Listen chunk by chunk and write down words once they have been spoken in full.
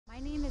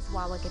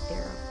Wawa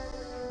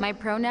Gatheru. My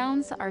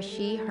pronouns are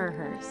she, her,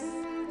 hers.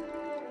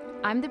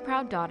 I'm the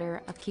proud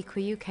daughter of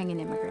Kikuyu Kenyan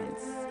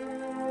immigrants.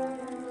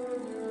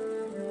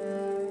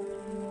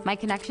 My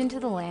connection to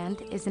the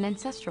land is an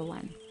ancestral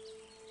one.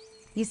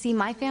 You see,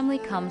 my family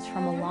comes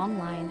from a long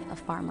line of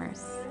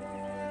farmers.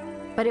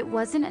 But it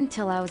wasn't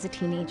until I was a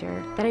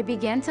teenager that I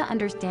began to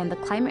understand the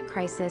climate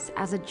crisis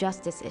as a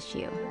justice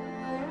issue.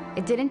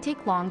 It didn't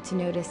take long to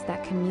notice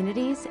that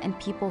communities and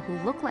people who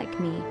look like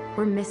me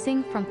were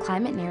missing from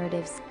climate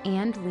narratives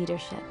and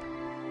leadership.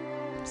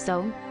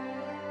 So,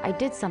 I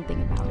did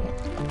something about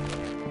it.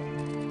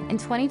 In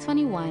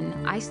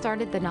 2021, I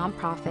started the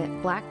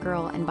nonprofit Black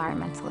Girl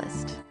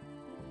Environmentalist.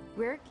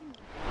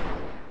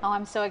 Oh,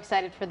 I'm so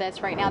excited for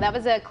this right now. That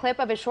was a clip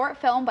of a short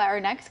film by our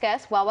next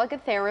guest, Wawa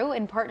Gatheru,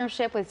 in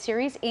partnership with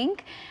Series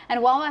Inc.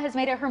 And Wawa has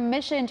made it her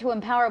mission to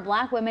empower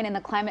Black women in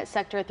the climate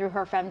sector through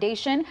her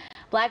foundation,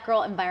 Black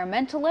Girl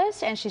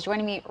Environmentalist. And she's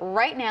joining me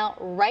right now,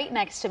 right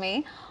next to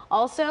me.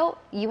 Also,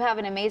 you have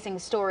an amazing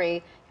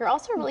story. You're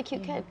also a really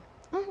cute kid.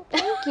 Oh,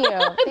 thank you.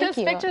 Those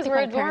pictures were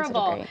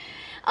adorable.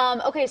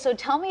 Okay, so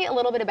tell me a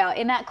little bit about,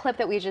 in that clip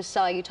that we just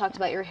saw, you talked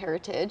about your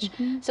heritage.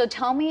 So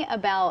tell me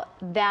about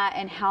that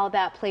and how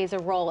that plays a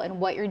role in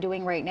what you're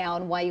doing right now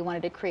and why you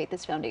wanted to create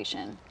this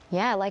foundation.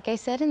 Yeah, like I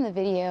said in the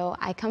video,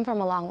 I come from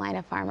a long line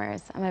of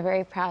farmers. I'm a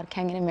very proud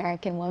Kenyan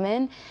American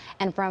woman,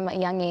 and from a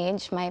young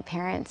age, my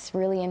parents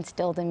really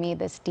instilled in me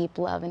this deep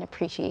love and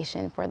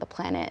appreciation for the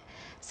planet.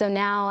 So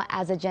now,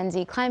 as a Gen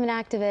Z climate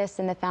activist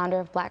and the founder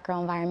of Black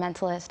Girl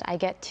Environmentalist, I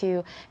get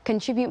to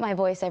contribute my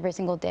voice every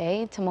single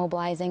day to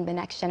mobilizing the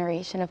next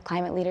generation of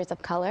climate leaders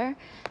of color,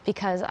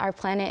 because our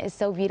planet is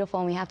so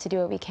beautiful and we have to do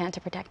what we can to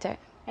protect it.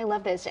 I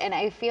love this, and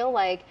I feel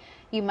like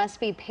you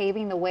must be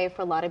paving the way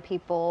for a lot of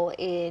people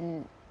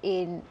in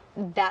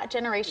that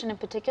generation in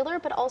particular,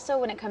 but also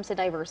when it comes to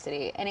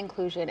diversity and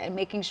inclusion and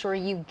making sure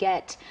you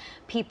get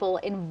people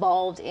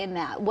involved in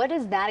that. What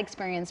has that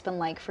experience been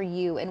like for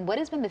you, and what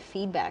has been the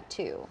feedback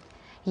too?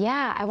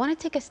 Yeah, I want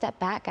to take a step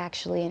back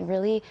actually and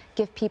really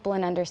give people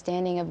an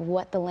understanding of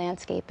what the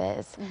landscape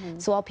is.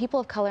 So while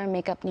people of color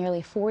make up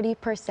nearly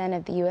 40%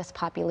 of the US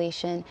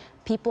population,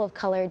 people of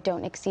color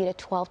don't exceed a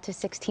 12 to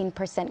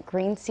 16%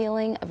 green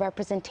ceiling of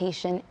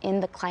representation in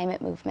the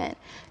climate movement.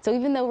 So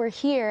even though we're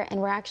here and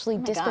we're actually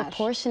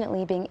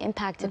disproportionately being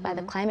impacted by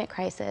the climate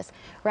crisis,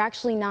 we're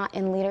actually not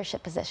in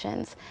leadership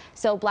positions.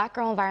 So Black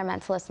Girl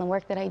Environmentalist and the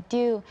work that I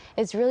do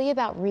is really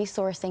about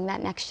resourcing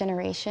that next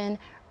generation,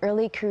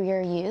 early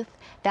career youth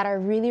that are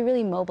really,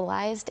 really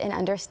mobilized and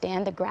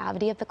understand the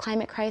gravity of the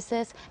climate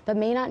crisis, but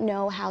may not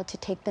know how to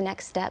take the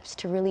next steps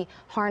to really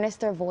harness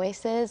their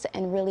voices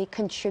and really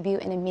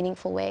contribute in a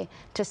meaningful way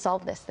to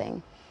solve this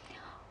thing.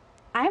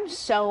 I'm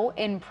so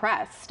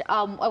impressed.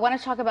 I want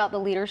to talk about the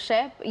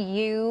leadership.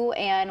 You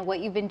and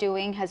what you've been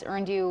doing has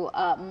earned you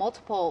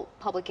multiple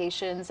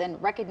publications and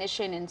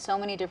recognition in so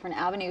many different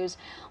avenues.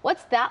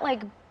 What's that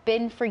like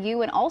been for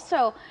you? And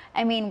also,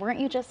 I mean, weren't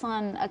you just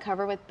on a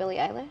cover with Billie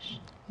Eilish?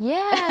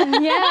 Yeah,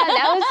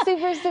 that was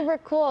super, super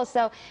cool.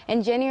 So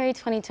in January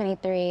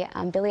 2023,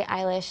 Billie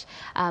Eilish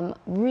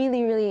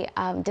really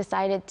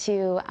decided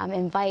to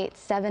invite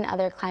 7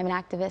 other climate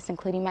activists,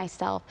 including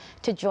myself,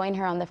 to join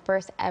her on the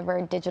first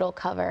ever digital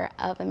cover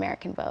of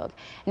American Vogue.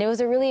 And it was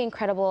a really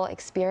incredible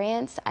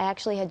experience. I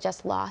actually had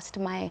just lost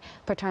my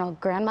paternal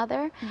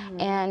grandmother,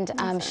 and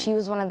she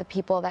was one of the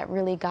people that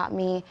really got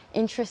me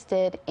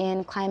interested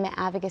in climate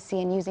advocacy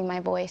and using my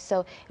voice.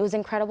 So it was an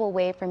incredible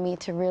way for me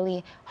to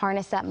really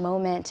harness that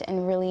moment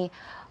and really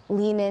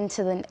lean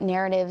into the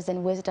narratives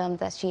and wisdom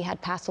that she had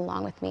passed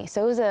along with me.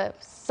 So it was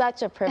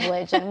such a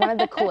privilege and one of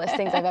the coolest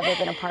things I've ever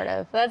been a part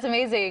of. That's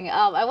amazing.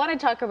 I want to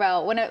talk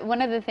about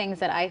one of the things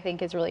that I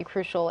think is really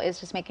crucial is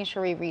just making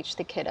sure we reach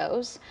the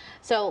kiddos.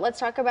 So let's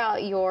talk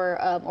about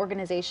your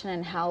organization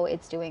and how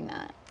it's doing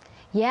that.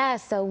 Yeah,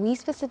 so we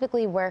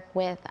specifically work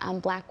with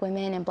Black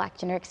women and Black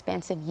gender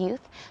expansive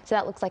youth. So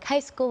that looks like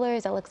high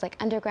schoolers, that looks like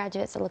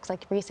undergraduates, it looks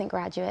like recent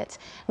graduates.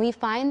 We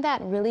find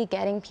that really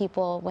getting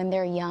people when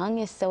they're young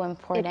is so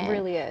important. It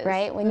really is.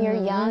 Right? When you're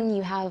young,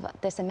 you have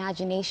this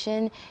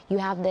imagination, you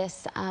have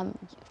this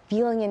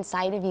feeling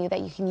inside of you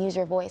that you can use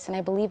your voice, and I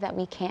believe that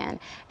we can.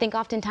 I think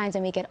oftentimes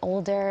when we get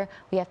older,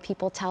 we have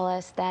people tell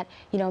us that,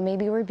 you know,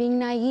 maybe we're being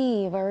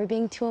naive or we're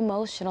being too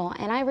emotional,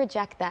 and I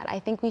reject that. I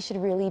think we should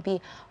really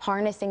be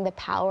harnessing the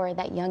power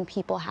that young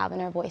people have in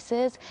our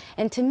voices,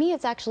 and to me,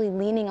 it's actually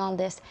leaning on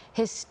this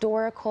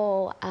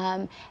historical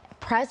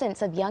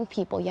presence of young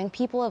people. Young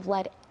people have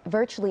led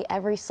virtually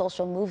every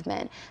social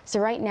movement. So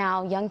right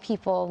now, young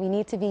people, we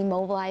need to be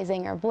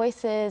mobilizing our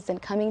voices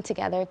and coming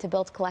together to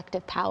build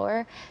collective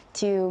power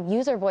to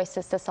use our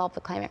voices to solve the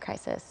climate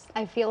crisis.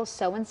 I feel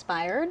so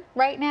inspired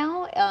right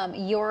now.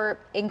 You're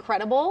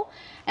incredible.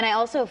 And I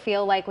also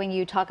feel like when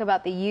you talk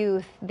about the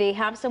youth, they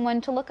have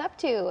someone to look up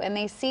to, and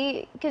they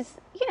see, because,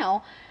 you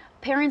know,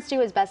 parents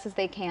do as best as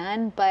they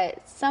can,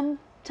 but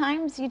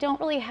sometimes you don't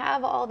really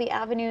have all the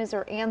avenues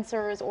or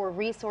answers or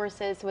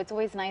resources. So it's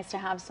always nice to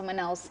have someone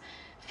else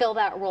fill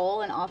that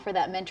role and offer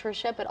that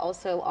mentorship, but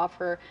also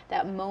offer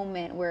that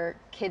moment where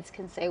kids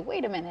can say,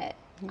 wait a minute,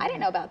 I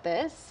didn't know about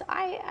this.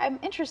 I'm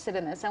interested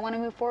in this. I want to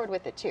move forward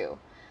with it too.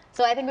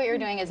 So I think what you're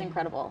doing is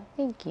incredible.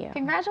 Thank you.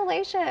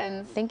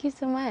 Congratulations. Thank you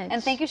so much.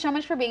 And thank you so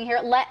much for being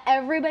here. Let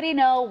everybody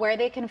know where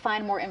they can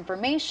find more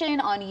information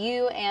on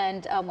you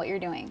and what you're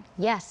doing.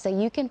 Yes, so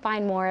you can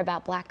find more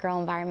about Black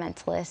Girl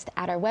Environmentalist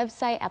at our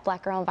website at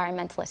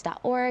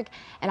blackgirlenvironmentalist.org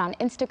and on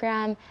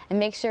Instagram. And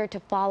make sure to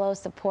follow,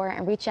 support,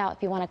 and reach out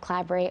if you want to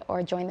collaborate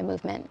or join the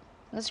movement.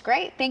 That's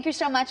great. Thank you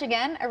so much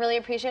again. I really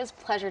appreciate it. It's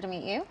a pleasure to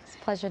meet you. It's a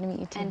pleasure to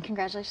meet you too. And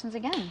congratulations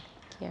again. Thank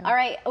you. All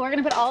right, we're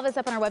going to put all of this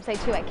up on our website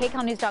too at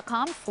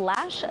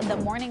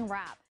kcalnews.com/themorningwrap.